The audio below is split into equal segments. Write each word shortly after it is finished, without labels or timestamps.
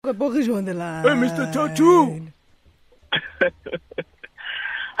got Pogiso on the line. Hey, Mr. Tattoo.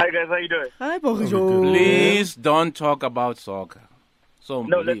 Hi guys, how you doing? Hi, Pogiso. Please don't talk about soccer. So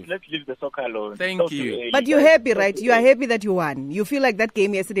No, let's leave the soccer alone. Thank you. But you're happy, right? You are happy that you won. You feel like that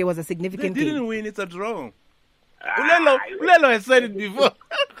game yesterday was a They significant didn't game. win. It's a draw. Ulelo has said it before.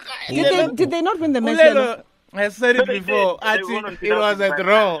 Did they not win the match? Ulelo has said it No, they before. did. I They won think on it was a penalty.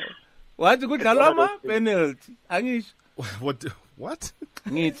 draw. What? Good Kalama? Penalty. Angish. What?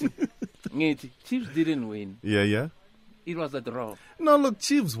 Ngithi. Chiefs didn't win. Yeah. It was a draw. No, look,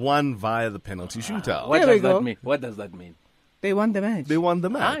 Chiefs won via the penalty shootout. What There we does go. that mean? What does that mean? They won the match. They won the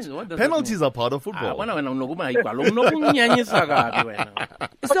match. What does that Penalties mean? are part of football. So, Can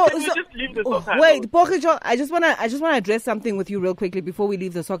we just leave the soccer wait, alone? Pogiso, I just wanna address something with you real quickly before we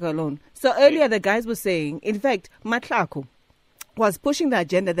leave the soccer alone. So earlier the guys were saying, in fact, Matlako was pushing the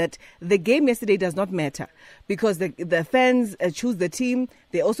agenda that the game yesterday does not matter because the fans choose the team,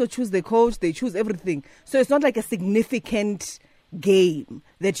 they also choose the coach, they choose everything. So it's not like a significant game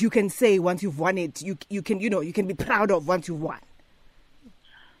that you can say once you've won it, you can be proud of once you've won.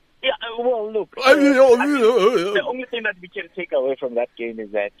 Yeah, well, look. I think the only thing that we can take away from that game is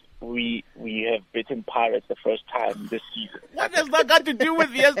that we have beaten Pirates the first time this season. What has that got to do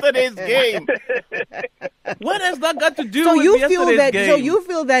with yesterday's game? What has that got to do So with you yesterday's feel that game? so you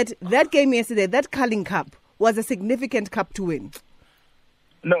feel that game yesterday, that Carling Cup, was a significant cup to win.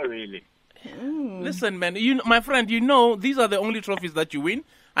 Not really. Listen, man, my friend, these are the only trophies that you win.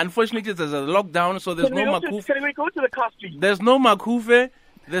 Unfortunately, there's a lockdown, so there's Can we no go Makufe. can we go to the cast, please? There's no Makufe.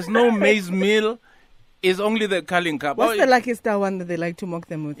 There's no maize meal. It's only the Carling Cup. What's the Lucky Star one that they like to mock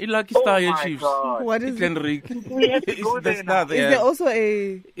them with? It's Lucky Star, Oh my Chiefs. God. What is It's it? Enrique. We have to go It's the there star now. Is there. there also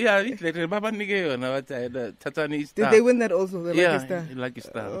a... Yeah, it's like Baba Nige yona wathi the Tatani Star. Did they win that also, the Lucky Star? Yeah, Lucky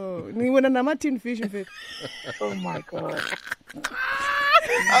Star. Oh, ni wena nama tin fish in fact. Oh my God.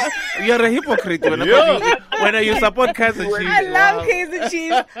 You're a hypocrite when you support Kaizer Chiefs. I love Kaizer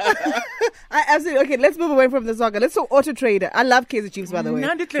Chiefs. I absolutely. Okay, let's move away from the soccer. Let's talk Auto Trader. I love Kaizer Chiefs, by the way.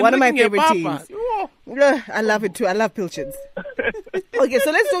 One of my favorite teams. I love it too. I love Pilchins. Okay,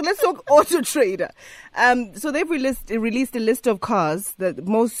 so let's talk Auto Trader. So they've released a list of cars, the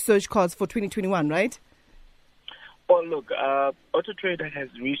most searched cars for 2021, right? Well, look, Auto Trader has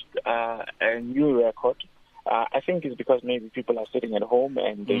reached a new record. I think it's because maybe people are sitting at home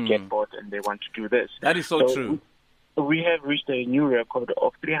and they get bored and they want to do this. That is so true. We have reached a new record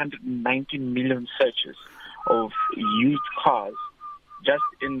of 319 million searches of used cars just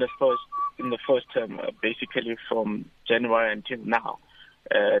in the first term, basically from January until now.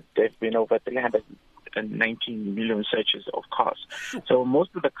 There've been over 319 million searches of cars. So most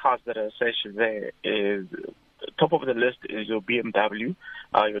of the cars that are searched there is top of the list is your BMW,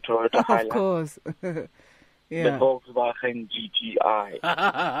 your Toyota Hilux. Of course. The Volkswagen GTI.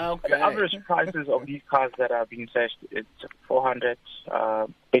 Okay. The average prices of these cars that are being searched is 400,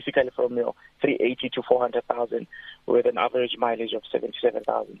 basically from 380 to 400,000, with an average mileage of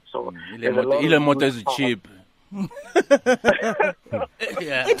 77,000. So Elon Motor is cheap.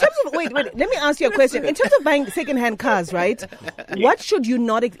 Yeah. In terms of wait, let me ask you a question. In terms of buying second-hand cars, right? What should you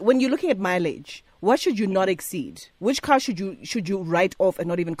not when you're looking at mileage? What should you not exceed? Which car should you write off and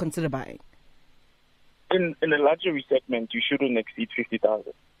not even consider buying? In the luxury segment, you shouldn't exceed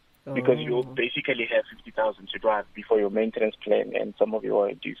 50,000 because you basically have 50,000 to drive before your maintenance plan and some of your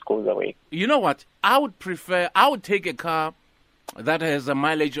warranties goes away. You know what? I would take a car that has a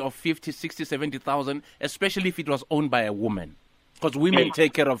mileage of 50, 60, 70,000, especially if it was owned by a woman. Because women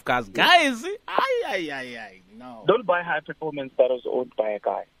take care of cars. Guys, no. Don't buy high performance that was owned by a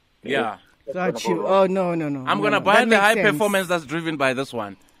guy. Yeah. Got you. Oh, no. I'm going to buy the high performance that's driven by this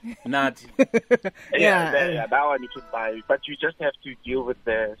one. Not. Yeah, that one you can buy, but you just have to deal with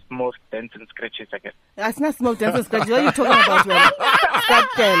the small dents and scratches, I guess. That's not smoke, dents and scratches. What are you talking about, man?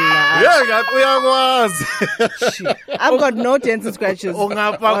 I've got no dents and scratches. No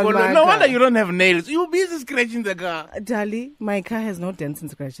wonder you don't have nails. You're busy scratching the car. Dali, my car has no dents and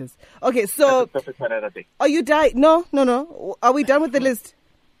scratches. Okay, so That's a perfect another day. are you done? No. Are we done with the list?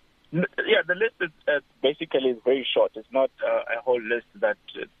 Yeah, the list is basically very short. It's not a whole list that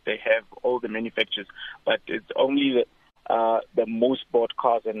they have all the manufacturers, but it's only the most bought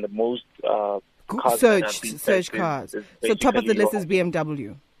cars and the most cars Search cars. So top of the list is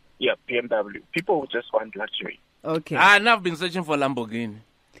BMW. Yeah, BMW. People just want luxury. Okay. And I've been searching for Lamborghini.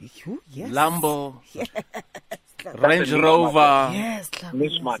 Yes. Lambo. Yes. Range Rover. Yes.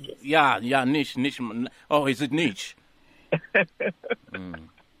 Niche market. Yeah, niche. Oh, is it niche?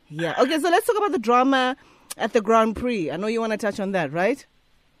 Yeah. Okay, so let's talk about the drama at the Grand Prix. I know you want to touch on that, right?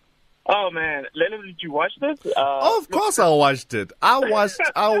 Oh man, Lelo, did you watch this? Of course I watched it. I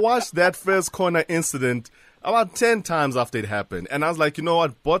watched that first corner incident about 10 times after it happened. And I was like, you know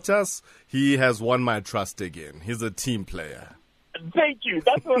what, Bottas, he has won my trust again. He's a team player. Thank you.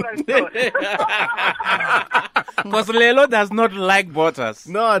 That's what I thought. Because Lelo does not like Bottas.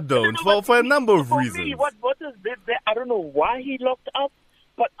 No, I don't. For a number of For reasons. me, what Bottas did there, I don't know why he locked up,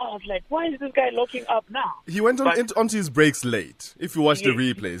 but I was like, why is this guy locking up now? He went onto his brakes late. If you watch the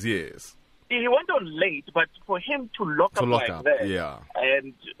replays, yes. He went on late, but for him to lock up that yeah.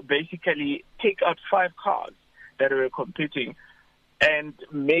 and basically take out 5 cars that were competing and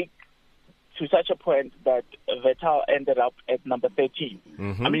make to such a point that Vettel ended up at number 13.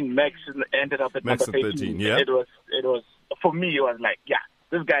 Mm-hmm. I mean, Max ended up at Max number 13. Yeah. It was for me. It was like, yeah,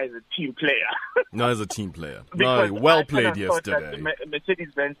 this guy is a team player. No, he's a team player. Because No, well I played kind of thought yesterday. that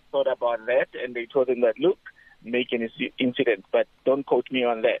Mercedes-Benz thought about that, and they told him that, look, make an incident, but don't quote me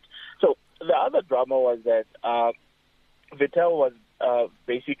on that. So the other drama was that Vettel was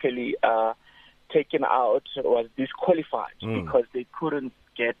basically taken out, was disqualified because they couldn't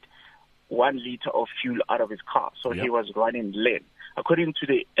get 1 liter of fuel out of his car. So he was running lean. According to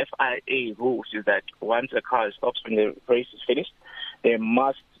the FIA rules, is that once a car stops when the race is finished, they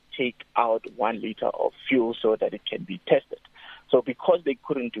must take out 1 liter of fuel so that it can be tested. So because they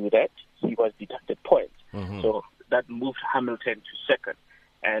couldn't do that, he was deducted points. Mm-hmm. So that moved Hamilton to second.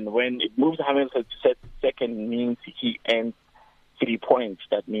 And when it moves Hamilton to second means he earns 3 points.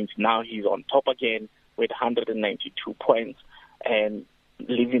 That means now he's on top again with 192 points and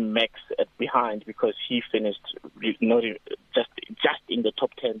leaving Max behind because he finished just in the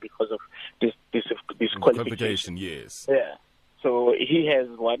top 10 because of this qualification. Yes. Yeah. So he has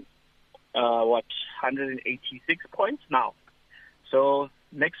 186 points now. So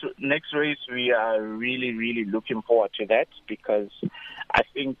next race we are really looking forward to that because I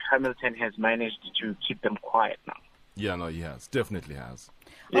think Hamilton has managed to keep them quiet now. Yeah, no, he has. Definitely has.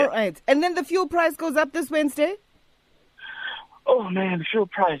 Yeah. All right. And then the fuel price goes up this Wednesday? Oh man, fuel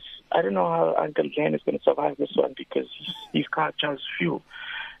price. I don't know how Uncle Glenn is going to survive this one because his car charges fuel.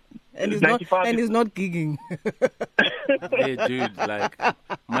 And he's not gigging. Hey, dude, like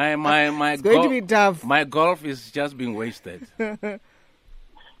my It's going to be tough. My golf is just being wasted.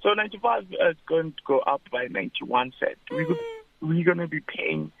 So 95 is going to go up by 91 cents. We're going to be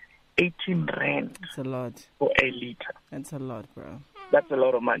paying 18 rand That's a lot. for a liter. That's a lot, bro. That's a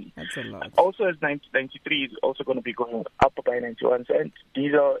lot of money. That's a lot. Also, as 93 is also going to be going up by 91 cents.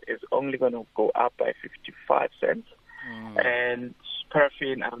 Diesel is only going to go up by 55 cents. And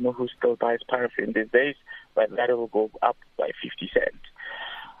paraffin, I don't know who still buys paraffin these days, but that will go up by 50 cents.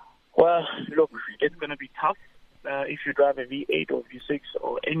 Well, look, it's going to be tough. If you drive a V8 or V6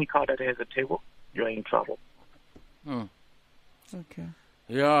 or any car that has a table, you're in trouble. Okay.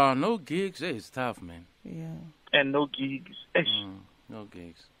 Yeah, no gigs. Hey, it's tough, man. Yeah. And no gigs. No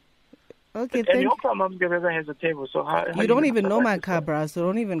gigs. Okay, And thank your car, Mom Gaveza, has a table, so how you. don't even know my car, bro, so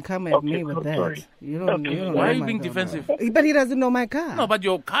don't even come at me with that. Sorry. You don't Why know are you my being car, defensive? bro. But he doesn't know my car. No, but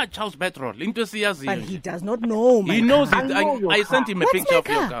your car charges petrol. But he does not know my He knows car. it. know your I sent him a What's picture my of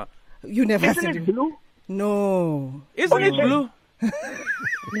your car? car. You never Isn't sent it him. blue? No. Isn't it blue?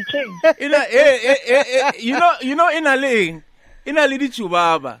 You changed. You know, in a lady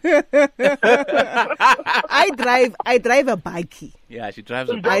chubaba. I drive a bikey. Yeah, she drives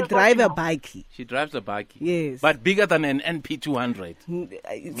a I bike. drive a bikey. She drives a bike. Yes. But bigger than an NP200.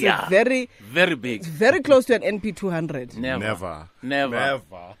 It's Yeah. a very big. very close to an NP200. Never.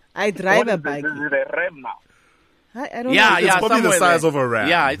 I drive a This bike. is a RAM now. I don't Yeah, know. yeah. probably the somewhere size there. of a ram.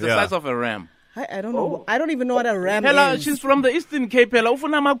 Yeah, it's the Yeah. size of a ram. I don't know. I don't even know what a ram Hela, is. she's from the Eastern Cape. Hela,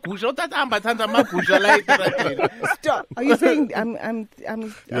 ufuna magusha. Utatamba thanda magusha like. Stop. Are you saying I'm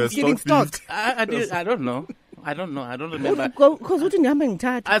You're giving stock stock? I don't know. I don't remember. Because what in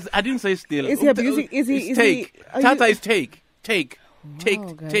Tata? I didn't say still. Is he abusing? Is he? Take. Are Tata you- is take. Take.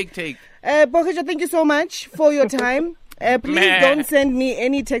 God. Take. Pogiso, thank you so much for your time. Please Meh. don't send me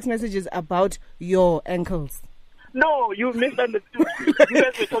any text messages about your ankles. No, you misunderstood. You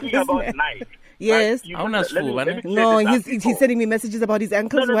guys were talking about Nike. Yes. You I wanna let me- fool, let me man. say No, this he's before. sending me messages about his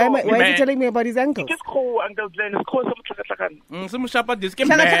ankles. No, Why is Meh. he telling me about his ankles? Just call Uncle Glenn. Just call some Simushapa this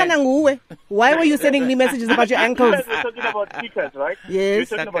Hlanga nguwe. Why were you sending me messages about your You ankles? guys were talking about sneakers, right? Yes. You were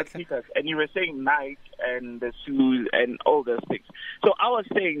talking about sneakers, and you were saying Nike and the shoes and all those things. So I was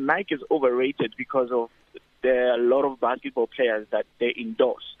saying Nike is overrated because of there are a lot of basketball players that they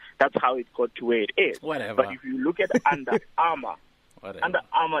endorse. That's how it got to where it is. Whatever. But if you look at Under Armour, Whatever. Under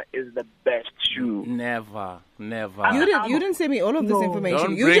Armour is the best shoe. Never. You didn't send me all of this information.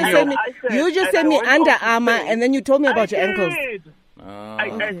 Don't You bring just your- sent me. I said- You just and sent I me went Under on to Armour, say- and then you told me about your ankles. I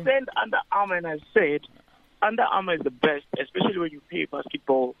said Under Armour, and I said Under Armour is the best, especially when you play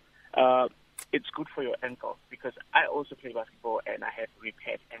basketball. It's good for your ankles because I also play basketball and I have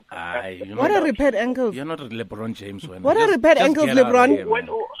repaired ankles. What are repaired ankles? You're not a LeBron James. What are repaired ankles, LeBron? When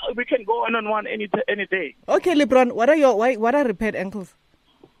we can go one any day. Okay, LeBron. What are repaired ankles?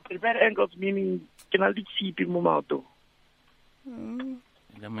 Repaired ankles meaning penalty cheap in Momauto.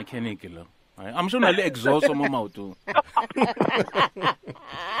 The mechanical. I'm sure I'll exhaust some Momauto.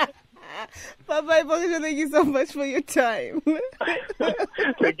 Bye-bye, Pogiso. Thank you so much for your time.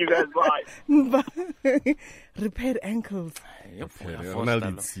 Thank you guys. Bye. Bye. Repaired ankles.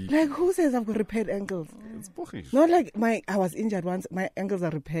 Like, who says I've got repaired ankles? It's Pogiso. Not like I was injured once. My ankles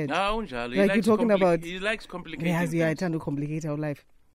are repaired. No, like you're talking about. He likes complicated Yes, I tend to complicate our life.